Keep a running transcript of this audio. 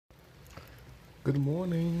Good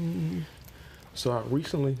morning. So I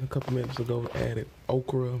recently, a couple minutes ago, added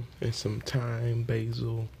okra and some thyme,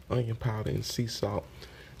 basil, onion powder, and sea salt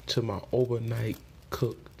to my overnight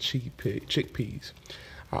cooked chickpeas.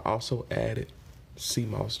 I also added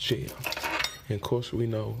seamoss gel. And of course, we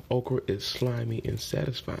know okra is slimy and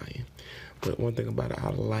satisfying. But one thing about it, I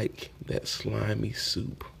like that slimy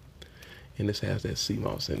soup. And this has that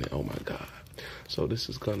seamoss in it. Oh my God. So this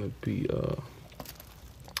is going to be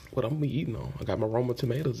what I'm gonna be eating on. I got my Roma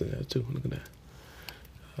tomatoes in there too. Look at that.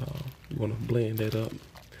 You wanna blend that up.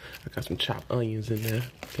 I got some chopped onions in there.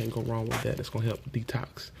 Can't go wrong with that. That's gonna help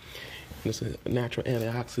detox. And it's a natural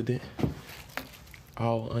antioxidant.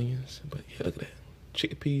 All onions. But yeah, look at that.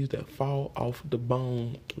 Chickpeas that fall off the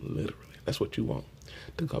bone, literally. That's what you want.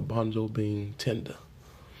 The garbanzo being tender.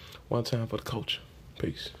 One time for the culture.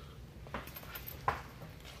 Peace.